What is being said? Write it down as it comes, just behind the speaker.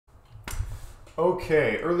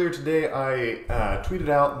Okay, earlier today I tweeted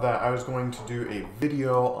out that I was going to do a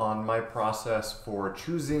video on my process for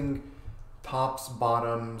choosing tops,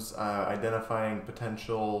 bottoms, identifying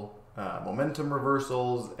potential momentum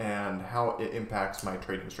reversals, and how it impacts my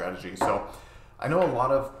trading strategy. So I know a lot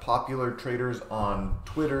of popular traders on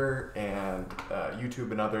Twitter and YouTube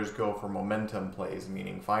and others go for momentum plays,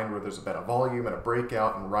 meaning find where there's a bit of volume and a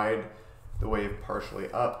breakout and ride the wave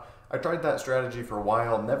partially up. I tried that strategy for a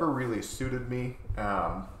while, never really suited me,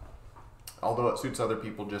 although it suits other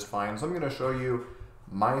people just fine. So I'm going to show you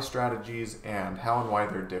my strategies and how and why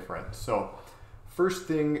they're different. So first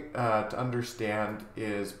thing to understand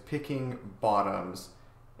is picking bottoms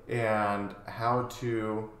and how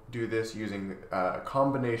to do this using a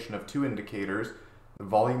combination of two indicators: the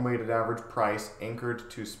volume weighted average price anchored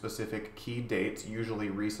to specific key dates, usually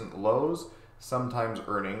recent lows, sometimes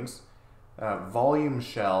earnings. Volume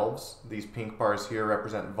shelves, these pink bars here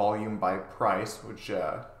represent volume by price, which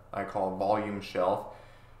I call volume shelf.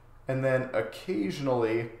 And then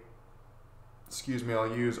occasionally,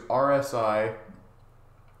 I'll use RSI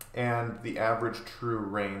and the average true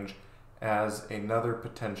range as another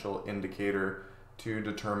potential indicator to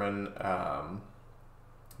determine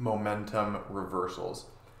momentum reversals.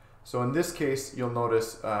 So in this case, you'll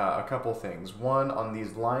notice a couple things. One, on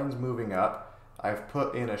these lines moving up, I've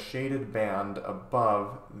put in a shaded band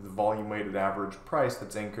above the volume weighted average price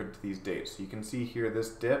that's anchored to these dates. So you can see here this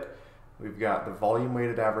dip, we've got the volume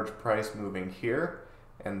weighted average price moving here,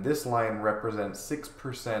 and this line represents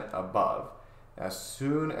 6% above. As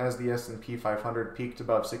soon as the S&P 500 peaked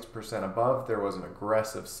above 6% above, there was an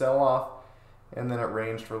aggressive sell-off, and then it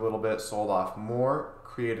ranged for a little bit, sold off more,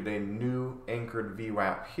 created a new anchored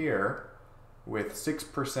vWAP here with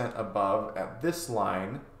 6% above at this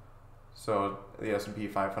line. So the S&P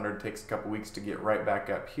 500 takes a couple weeks to get right back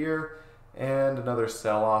up here, and another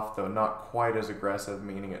sell-off, though not quite as aggressive,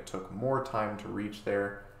 meaning it took more time to reach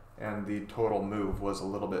there, and the total move was a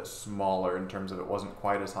little bit smaller in terms of it wasn't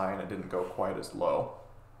quite as high and it didn't go quite as low.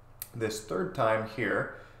 This third time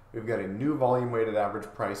here, we've got a new volume weighted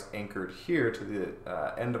average price anchored here to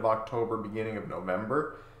the end of October, beginning of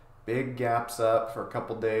November. Big gaps up for a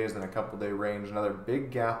couple days, then a couple day range, another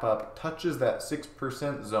big gap up, touches that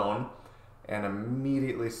 6% zone, and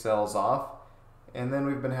immediately sells off. And then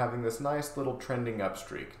we've been having this nice little trending up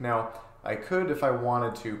streak. Now, I could, if I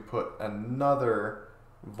wanted to, put another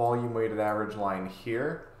volume weighted average line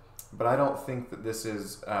here, but I don't think that this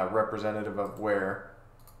is representative of where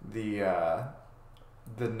the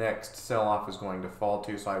next sell-off is going to fall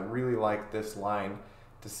to. So I really like this line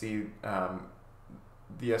to see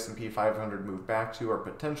the S&P 500 move back to, or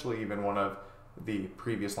potentially even one of the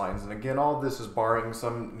previous lines. And again, all of this is barring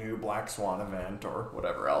some new black swan event or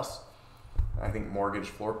whatever else. I think mortgage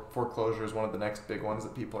foreclosure is one of the next big ones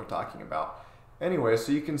that people are talking about. Anyway,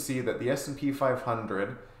 so you can see that the S&P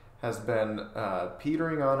 500 has been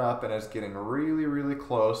petering on up and is getting really, really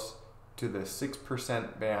close to the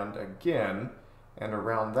 6% band again. And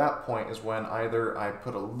around that point is when either I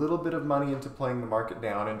put a little bit of money into playing the market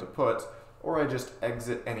down into puts, or I just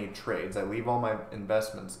exit any trades. I leave all my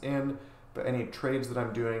investments in, but any trades that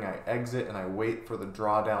I'm doing, I exit and I wait for the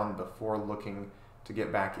drawdown before looking to get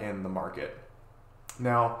back in the market.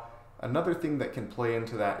 Now, another thing that can play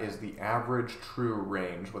into that is the average true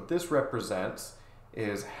range. What this represents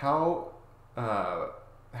is how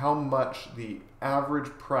much the average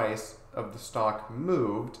price of the stock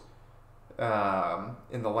moved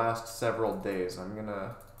in the last several days. Let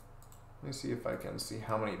me see if I can see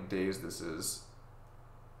how many days this is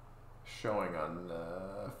showing on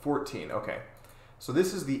 14. Okay, so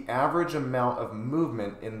this is the average amount of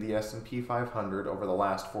movement in the S&P 500 over the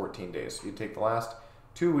last 14 days. So you take the last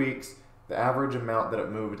 2 weeks, the average amount that it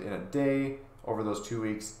moved in a day over those 2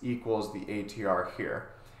 weeks equals the ATR here.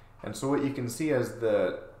 And so what you can see as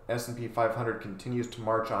the S&P 500 continues to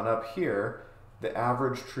march on up here, the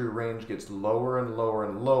average true range gets lower and lower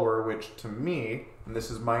and lower, which to me, and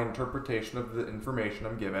this is my interpretation of the information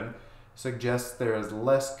I'm given, suggests there is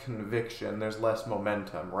less conviction, there's less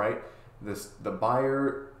momentum, right? The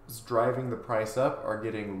buyers driving the price up are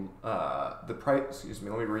getting, let me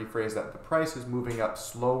rephrase that. The price is moving up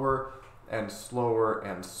slower and slower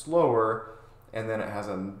and slower, and then it has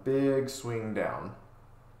a big swing down.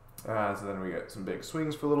 So then we get some big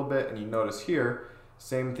swings for a little bit, and you notice here,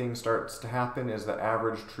 same thing starts to happen is the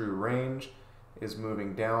average true range is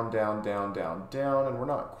moving down, down, down, down, down, and we're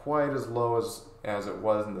not quite as low as it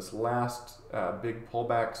was in this last big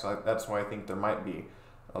pullback, so that's why I think there might be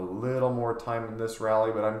a little more time in this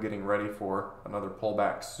rally, but I'm getting ready for another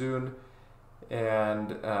pullback soon,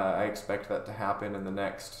 and I expect that to happen in the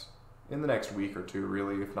next week or two,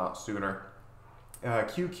 really, if not sooner.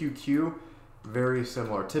 QQQ, very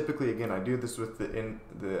similar. Typically, again, I do this with the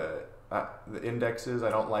indexes. I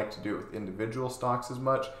don't like to do it with individual stocks as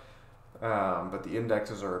much, but the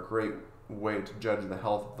indexes are a great way to judge the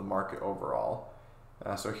health of the market overall.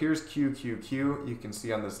 So here's QQQ. You can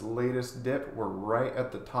see on this latest dip, we're right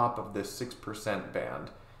at the top of this 6% band.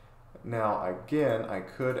 Now, again, I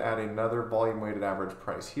could add another volume weighted average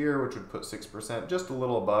price here, which would put 6% just a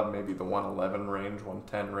little above maybe the 111 range,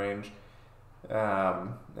 110 range.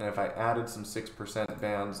 And if I added some 6%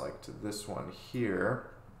 bands like to this one here,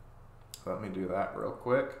 let me do that real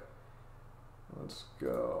quick. Let's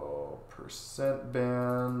go percent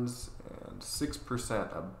bands and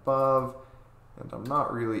 6% above. And I'm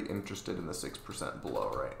not really interested in the 6% below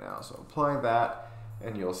right now. So apply that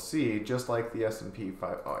and you'll see, just like the S&P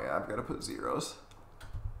 5, oh yeah, I've got to put zeros.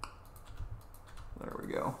 There we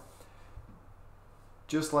go.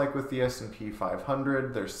 Just like with the S&P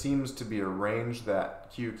 500, there seems to be a range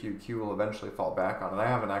that QQQ will eventually fall back on. And I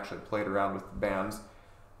haven't actually played around with the bands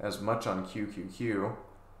as much on QQQ.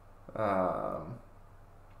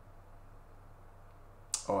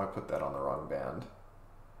 Oh, I put that on the wrong band.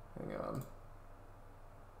 Hang on.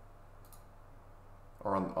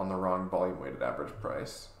 Or on the wrong volume weighted average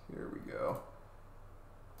price. Here we go.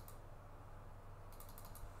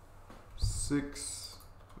 6,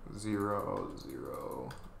 0, 0,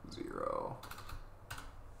 0.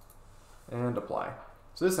 And apply.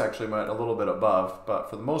 So this actually went a little bit above, but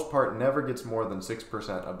for the most part never gets more than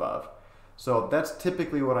 6% above. So that's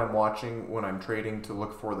typically what I'm watching when I'm trading to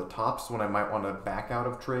look for the tops, when I might want to back out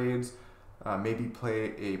of trades, maybe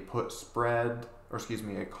play a put spread, or excuse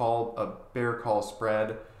me, a bear call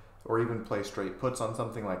spread, or even play straight puts on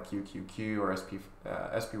something like QQQ or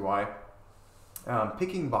SPY.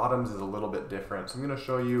 Picking bottoms is a little bit different. So I'm going to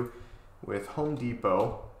show you with Home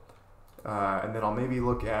Depot, and then I'll maybe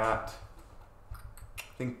look at, I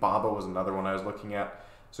think BABA was another one I was looking at.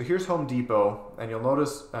 So here's Home Depot, and you'll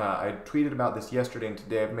notice I tweeted about this yesterday and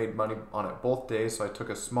today. I've made money on it both days. So I took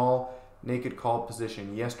a small naked call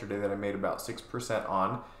position yesterday that I made about 6%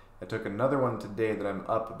 on. I took another one today that I'm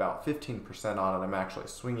up about 15% on, and I'm actually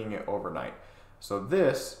swinging it overnight. So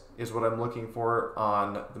this is what I'm looking for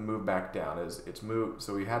on the move back down. Is it's moved.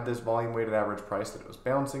 So we had this volume weighted average price that it was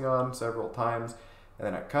bouncing on several times, and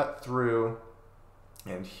then it cut through,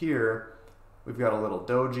 and here we've got a little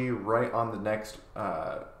doji right on the next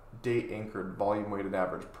date anchored volume weighted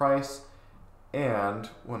average price. And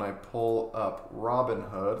when I pull up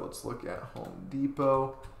Robinhood, let's look at Home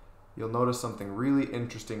Depot, you'll notice something really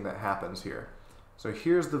interesting that happens here. So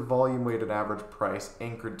here's the volume weighted average price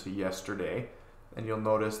anchored to yesterday, and you'll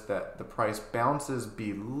notice that the price bounces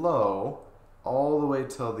below all the way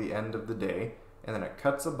till the end of the day, and then it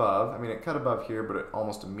cuts above. I mean, it cut above here, but it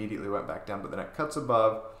almost immediately went back down, but then it cuts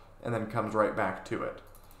above and then comes right back to it.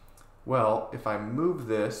 Well, if I move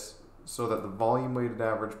this so that the volume weighted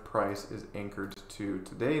average price is anchored to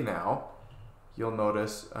today now, you'll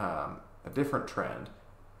notice a different trend.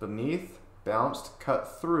 Beneath, bounced,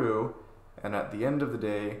 cut through, and at the end of the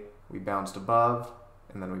day, we bounced above,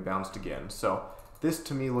 and then we bounced again. So this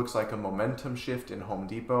to me looks like a momentum shift in Home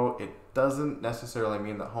Depot. It doesn't necessarily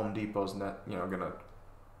mean that Home Depot's gonna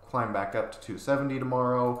climb back up to 270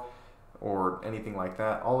 tomorrow or anything like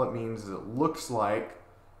that. All it means is it looks like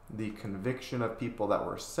the conviction of people that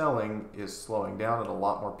were selling is slowing down, and a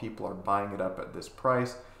lot more people are buying it up at this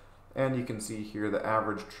price. And you can see here the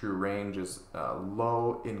average true range is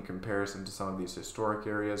low in comparison to some of these historic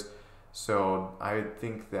areas. So I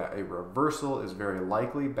think that a reversal is very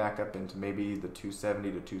likely back up into maybe the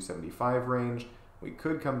 270 to 275 range. We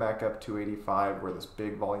could come back up 285 where this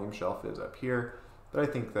big volume shelf is up here. But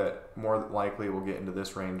I think that more likely we'll get into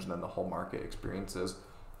this range, and then the whole market experiences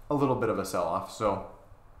a little bit of a sell-off. So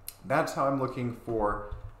that's how I'm looking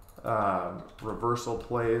for reversal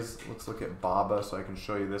plays. Let's look at BABA so I can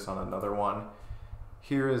show you this on another one.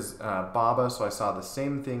 Here is BABA. So I saw the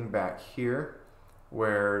same thing back here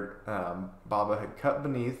where BABA had cut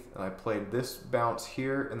beneath, and I played this bounce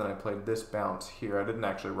here, and then I played this bounce here. I didn't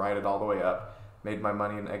actually ride it all the way up, made my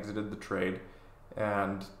money and exited the trade.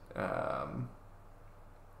 And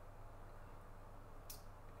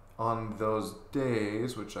on those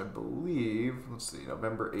days, which I believe, let's see,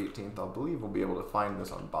 November 18th, I believe we'll be able to find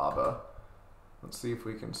this on BABA. Let's see if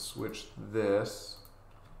we can switch this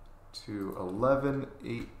to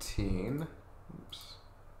 11:18. Oops.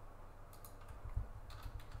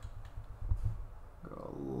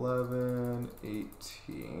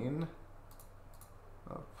 11:18.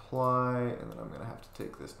 Apply, and then I'm going to have to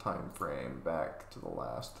take this time frame back to the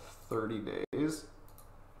last 30 days.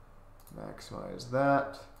 Maximize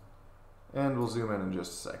that. And we'll zoom in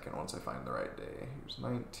just a second once I find the right day. Here's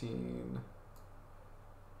 19.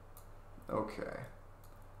 Okay.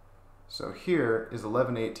 So here is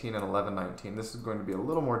 11:18 and 11:19. This is going to be a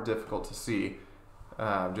little more difficult to see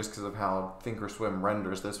just because of how Thinkorswim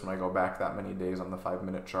renders this when I go back that many days on the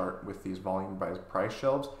 5-minute chart with these volume by price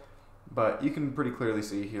shelves. But you can pretty clearly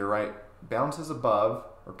see here, right? Bounces above,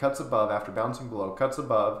 or cuts above after bouncing below, cuts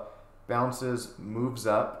above, bounces, moves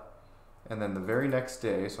up, and then the very next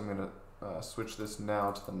day, so I'm going to switch this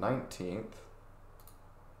now to the 19th,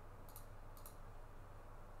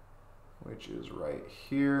 which is right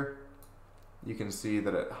here. You can see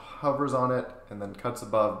that it hovers on it and then cuts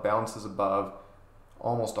above, bounces above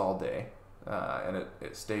almost all day, and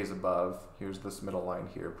it stays above. Here's this middle line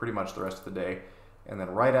here, pretty much the rest of the day. And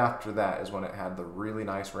then right after that is when it had the really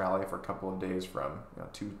nice rally for a couple of days from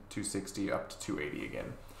 260 up to 280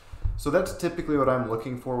 again. So that's typically what I'm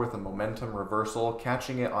looking for with a momentum reversal,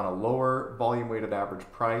 catching it on a lower volume weighted average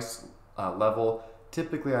price level.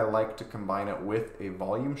 Typically I like to combine it with a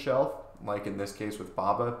volume shelf, like in this case with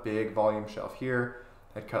BABA, big volume shelf here,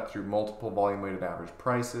 had cut through multiple volume weighted average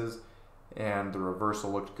prices, and the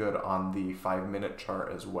reversal looked good on the 5-minute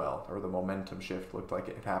chart as well, or the momentum shift looked like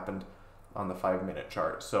it had happened on the 5-minute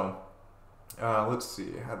chart. So let's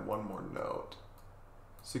see, I had one more note.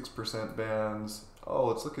 6% bands. Oh,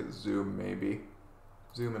 let's look at Zoom maybe.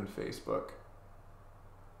 Zoom and Facebook.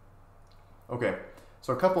 Okay,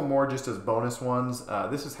 so a couple more just as bonus ones.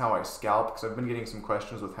 This is how I scalp, because I've been getting some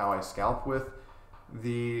questions with how I scalp with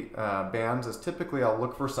the bands. Is typically I'll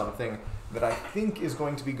look for something that I think is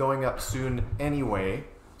going to be going up soon anyway.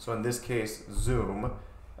 So in this case, Zoom.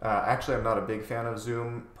 Actually, I'm not a big fan of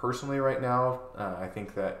Zoom personally right now. I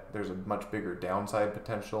think that there's a much bigger downside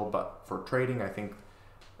potential, but for trading, I think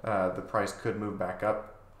the price could move back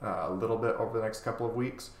up a little bit over the next couple of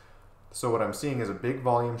weeks. So what I'm seeing is a big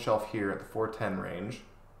volume shelf here at the 410 range,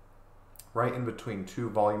 right in between two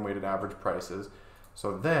volume weighted average prices.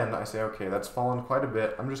 So then I say, okay, that's fallen quite a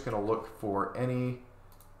bit. I'm just going to look for any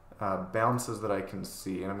bounces that I can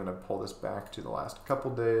see, and I'm going to pull this back to the last couple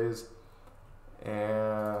days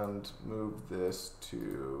and move this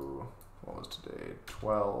to, what was today,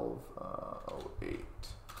 12:08.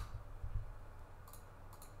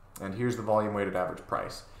 And here's the volume weighted average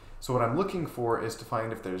price. So what I'm looking for is to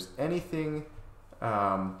find if there's anything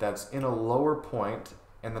that's in a lower point,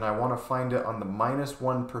 and then I want to find it on the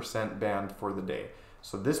 -1% band for the day.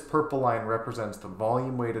 So this purple line represents the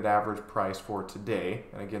volume weighted average price for today.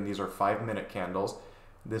 And again, these are 5-minute candles.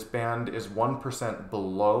 This band is 1%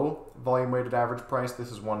 below volume weighted average price.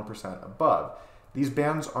 This is 1% above. These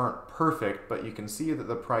bands aren't perfect, but you can see that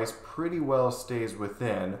the price pretty well stays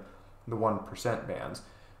within the 1% bands.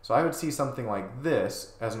 So I would see something like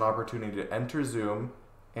this as an opportunity to enter Zoom,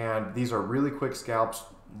 and these are really quick scalps,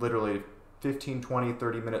 literally 15, 20,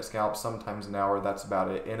 30-minute scalps, sometimes an hour. That's about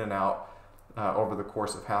it, in and out over the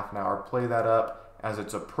course of half an hour. Play that up as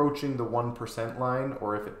it's approaching the 1% line,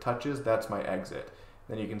 or if it touches, that's my exit.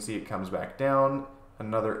 Then you can see it comes back down,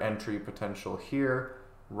 another entry potential here,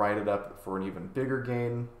 write it up for an even bigger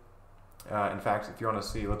gain. In fact, if you want to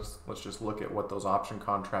see, let's just look at what those option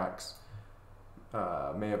contracts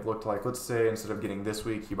may have looked like. Let's say instead of getting this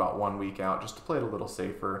week, you bought 1 week out just to play it a little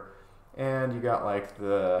safer, and you got like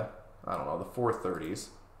the, I don't know, the 430s.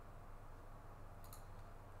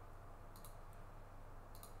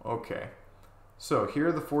 Okay, so here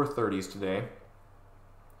are the 430s today.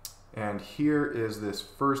 And here is this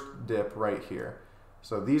first dip right here.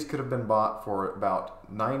 So these could have been bought for about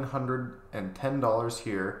 $910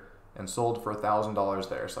 here and sold for $1,000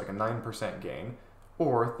 there. So like a 9% gain.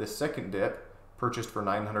 Or this second dip, purchased for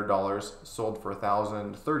 $900, sold for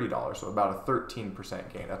 $1,030. So about a 13%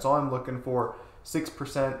 gain. That's all I'm looking for.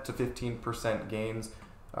 6% to 15% gains.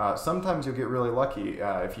 Sometimes you'll get really lucky,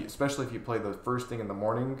 especially if you play the first thing in the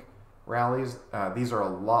morning rallies. These are a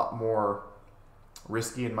lot more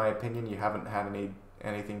risky in my opinion. You haven't had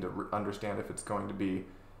anything to understand if it's going to be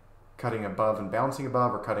cutting above and bouncing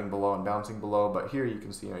above or cutting below and bouncing below. But here you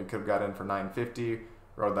can see, you could have got in for $950,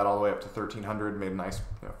 rode that all the way up to $1,300, made a nice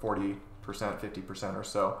 40%, 50% or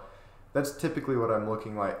so. That's typically what I'm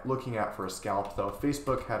looking at for a scalp though.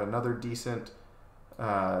 Facebook had another decent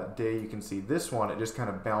day. You can see this one, it just kind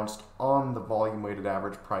of bounced on the volume weighted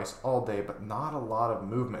average price all day, but not a lot of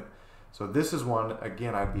movement. So this is one,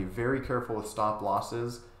 again, I'd be very careful with stop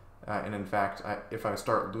losses. And in fact, if I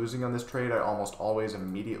start losing on this trade, I almost always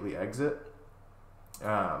immediately exit.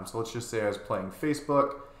 So let's just say I was playing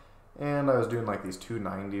Facebook and I was doing like these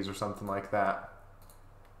 290s or something like that.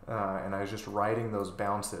 And I was just riding those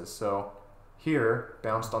bounces. So here,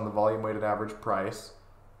 bounced on the volume weighted average price,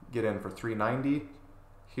 get in for 390.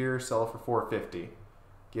 here, sell for 450.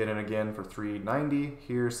 Get in again for 390.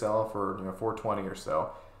 Here, sell for 420 or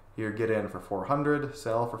so. Here, get in for 400,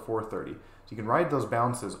 sell for 430. So you can ride those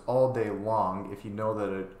bounces all day long if you know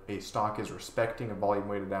that a stock is respecting a volume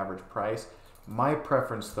weighted average price. My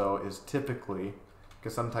preference though is typically,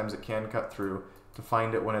 because sometimes it can cut through, to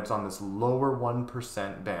find it when it's on this lower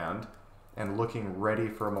 1% band and looking ready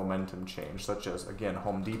for a momentum change, such as, again,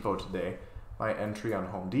 Home Depot today. My entry on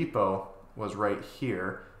Home Depot was right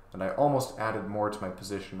here, and I almost added more to my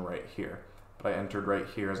position right here. But I entered right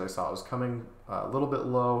here as I saw it was coming a little bit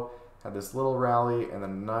low, had this little rally, and then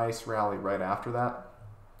a nice rally right after that.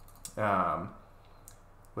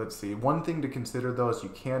 Let's see, one thing to consider though is you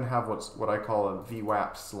can have what I call a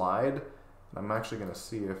vWAP slide. And I'm actually going to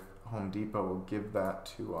see if Home Depot will give that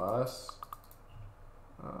to us.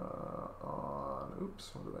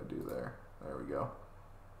 Oops, what did I do there? There we go.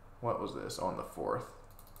 What was this on the 4th?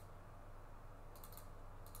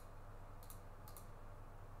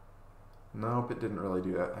 Nope, it didn't really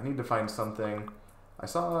do that. I need to find something. I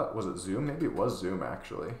saw, was it Zoom? Maybe it was Zoom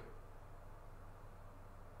actually.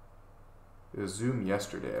 It was Zoom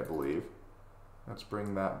yesterday, I believe. Let's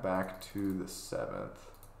bring that back to the 7th.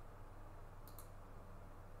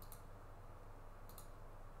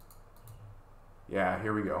 Yeah,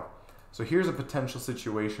 here we go. So here's a potential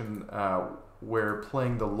situation where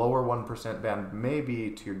playing the lower 1% band may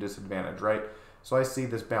be to your disadvantage, right? So I see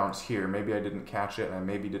this bounce here. Maybe I didn't catch it, and I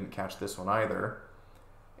maybe didn't catch this one either.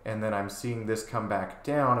 And then I'm seeing this come back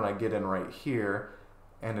down, and I get in right here.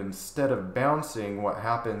 And instead of bouncing, what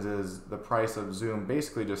happens is the price of Zoom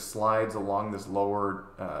basically just slides along this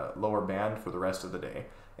lower band for the rest of the day.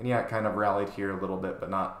 And yeah, it kind of rallied here a little bit, but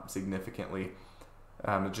not significantly.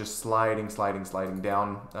 Just sliding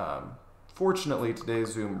down. Fortunately, today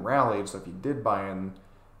Zoom rallied, so if you did buy in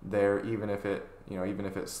there, even if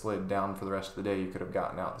it slid down for the rest of the day, you could have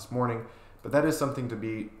gotten out this morning. But that is something to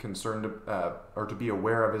be concerned or to be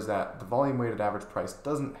aware of, is that the volume weighted average price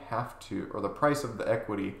doesn't have to, or the price of the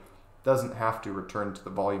equity doesn't have to return to the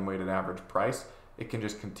volume weighted average price. It can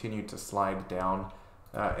just continue to slide down.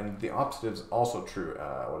 And the opposite is also true.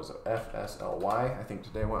 What is it? FSLY, I think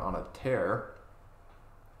today went on a tear.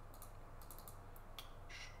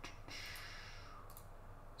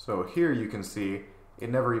 So here you can see it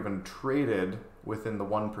never even traded within the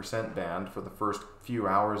 1% band for the first few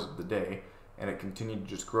hours of the day, and it continued to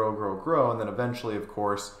just grow, and then eventually, of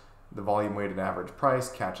course, the volume weighted average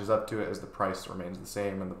price catches up to it as the price remains the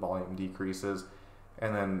same and the volume decreases.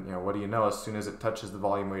 And then, what do you know, as soon as it touches the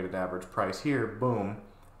volume weighted average price here, boom,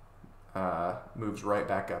 moves right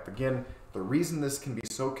back up again. The reason this can be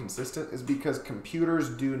so consistent is because computers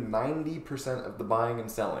do 90% of the buying and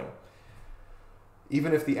selling.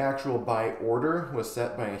 Even if the actual buy order was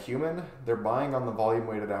set by a human, they're buying on the volume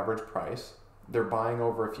weighted average price. They're buying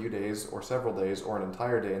over a few days or several days or an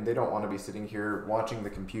entire day, and they don't want to be sitting here watching the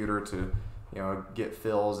computer to, get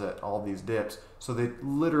fills at all these dips. So they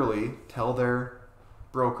literally tell their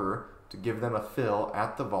broker to give them a fill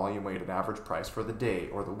at the volume weighted average price for the day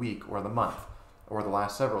or the week or the month or the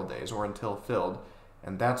last several days or until filled.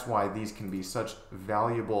 And that's why these can be such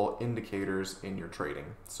valuable indicators in your trading.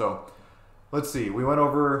 So let's see, we went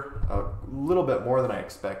over a little bit more than I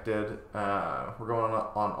expected. We're going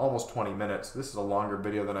on almost 20 minutes. This is a longer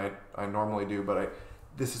video than I normally do, but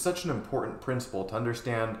this is such an important principle to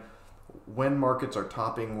understand when markets are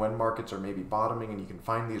topping, when markets are maybe bottoming, and you can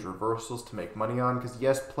find these reversals to make money on. Because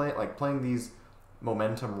yes, playing these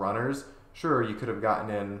momentum runners, sure, you could have gotten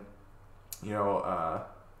in,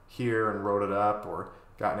 here and rode it up, or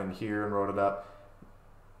gotten in here and rode it up.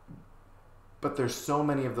 But there's so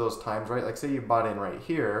many of those times, right? Like say you bought in right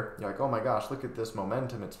here, you're like, oh my gosh, look at this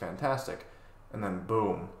momentum, it's fantastic. And then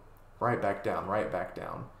boom, right back down, right back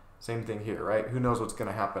down. Same thing here, right? Who knows what's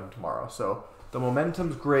gonna happen tomorrow? So the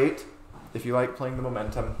momentum's great if you like playing the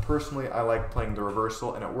momentum. Personally, I like playing the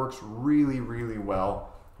reversal, and it works really, really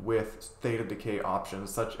well with theta decay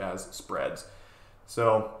options such as spreads.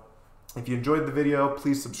 So if you enjoyed the video,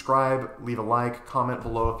 please subscribe, leave a like, comment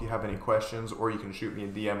below if you have any questions, or you can shoot me a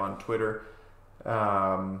DM on Twitter.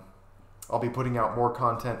 I'll be putting out more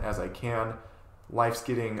content as I can. Life's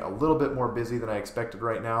getting a little bit more busy than I expected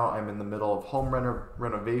right now. I'm in the middle of home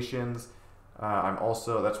renovations. I'm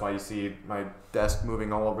also, that's why you see my desk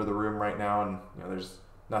moving all over the room right now, and there's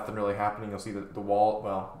nothing really happening. You'll see that the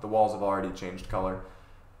walls have already changed color.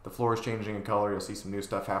 The floor is changing in color. You'll see some new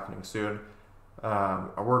stuff happening soon.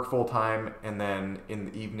 I work full time, and then in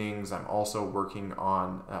the evenings I'm also working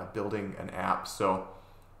on building an app. So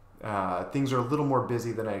things are a little more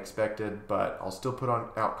busy than I expected, but I'll still put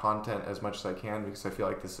out content as much as I can because I feel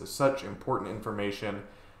like this is such important information.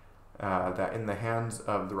 that in the hands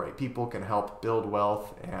of the right people can help build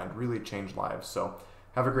wealth and really change lives. So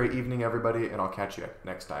have a great evening, everybody, and I'll catch you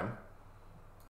next time.